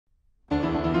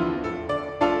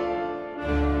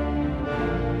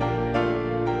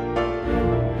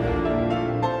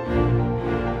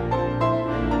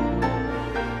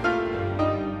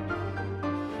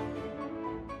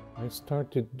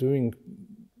started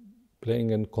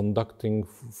playing and conducting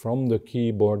from the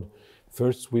keyboard,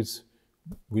 first with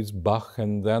Bach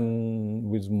and then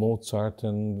with Mozart,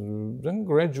 and then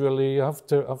gradually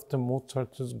after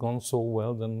Mozart has gone so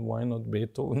well, then why not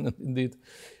Beethoven indeed,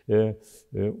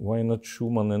 why not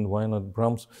Schumann and why not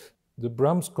Brahms? The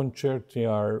Brahms concerti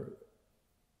are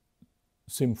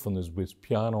symphonies with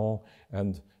piano,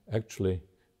 and actually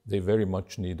they very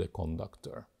much need a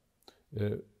conductor.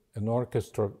 An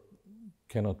orchestra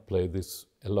cannot play this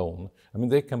alone. I mean,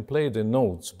 they can play the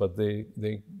notes, but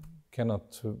they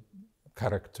cannot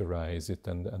characterize it,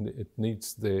 and it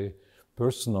needs the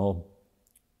personal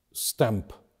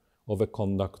stamp of a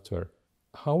conductor.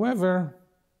 However,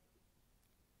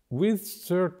 with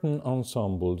certain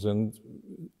ensembles, and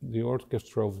the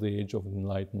Orchestra of the Age of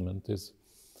Enlightenment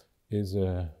is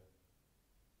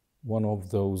one of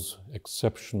those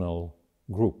exceptional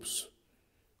groups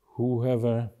who have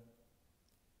a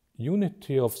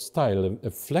unity of style,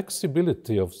 a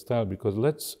flexibility of style, because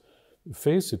let's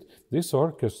face it, this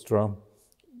orchestra,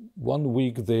 one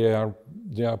week they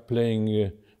are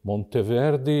playing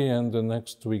Monteverdi, and the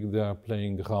next week they are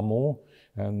playing Rameau,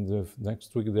 and the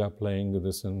next week they are playing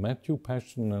the St. Matthew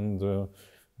Passion, and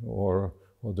or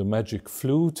the Magic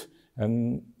Flute,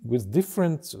 and with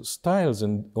different styles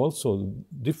and also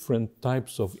different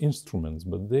types of instruments,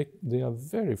 but they are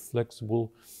very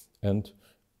flexible and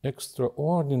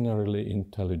extraordinarily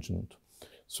intelligent.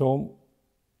 So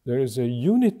there is a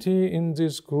unity in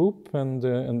this group and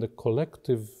a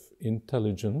collective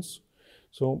intelligence.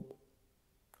 So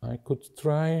I could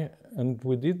try, and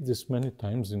we did this many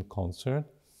times in concert,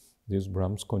 this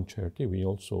Brahms concerti. We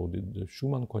also did the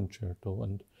Schumann concerto,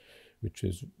 and which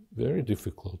is very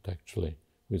difficult actually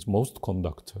with most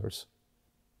conductors.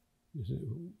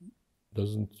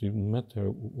 Doesn't even matter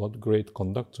what great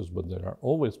conductors, but there are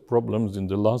always problems in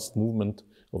the last movement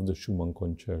of the Schumann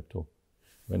concerto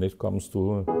when it comes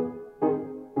to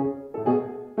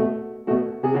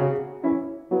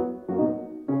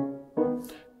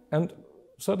and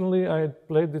suddenly I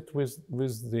played it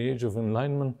with the Age of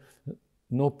Enlightenment,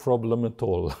 no problem at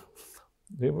all.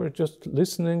 They were just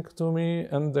listening to me,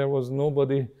 and there was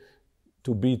nobody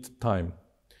to beat time.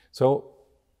 So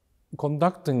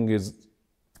conducting is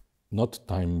not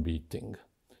time beating,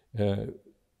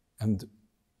 and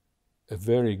a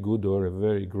very good or a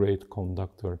very great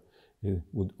conductor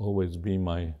would always be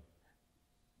my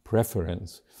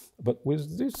preference. But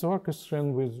with this orchestra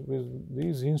and with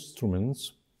these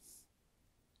instruments,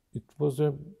 it was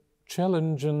a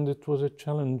challenge, and it was a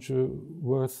challenge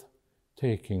worth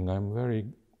taking. I'm very,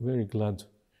 very glad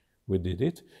we did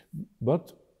it.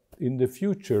 But in the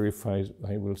future, if I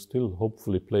will still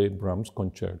hopefully play Brahms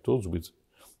concertos with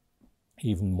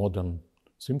even modern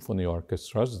symphony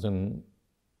orchestras, then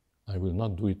I will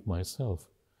not do it myself.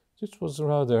 This was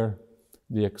rather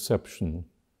the exception.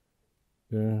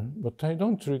 But I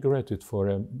don't regret it for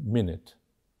a minute,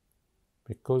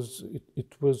 because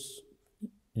it was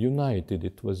united,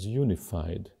 it was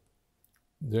unified.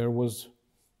 There was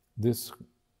this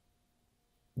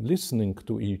listening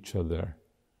to each other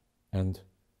and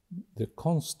the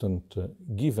constant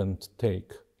give and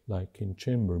take, like in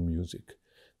chamber music.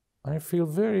 I feel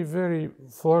very, very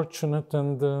fortunate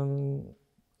and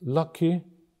lucky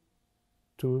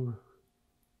to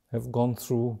have gone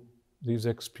through these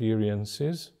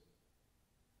experiences.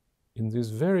 In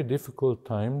these very difficult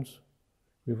times,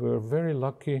 we were very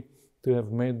lucky to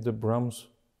have made the Brahms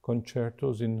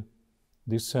concertos in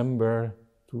December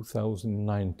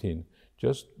 2019,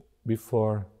 just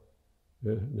before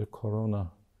the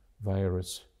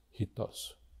coronavirus hit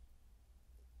us.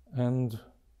 And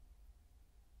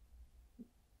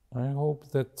I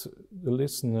hope that the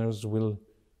listeners will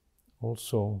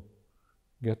also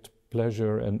get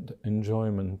pleasure and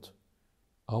enjoyment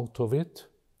out of it.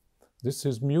 This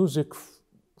is music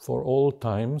for all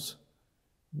times,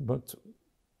 but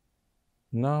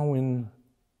now in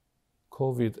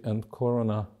COVID and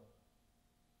Corona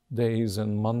days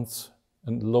and months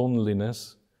and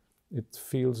loneliness, it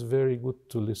feels very good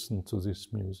to listen to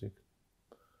this music.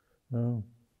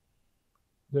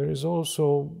 There is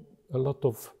also a lot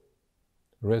of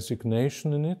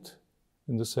resignation in it,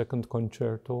 in the second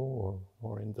concerto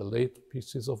or in the late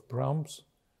pieces of Brahms.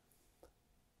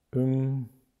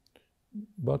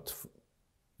 But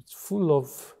it's full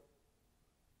of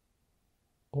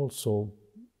also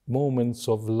moments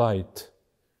of light,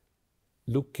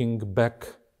 looking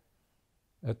back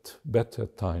at better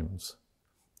times.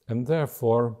 And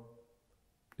therefore,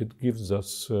 it gives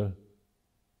us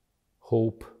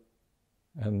hope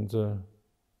and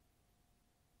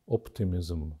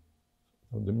optimism.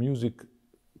 The music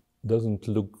doesn't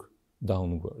look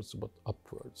downwards, but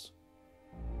upwards.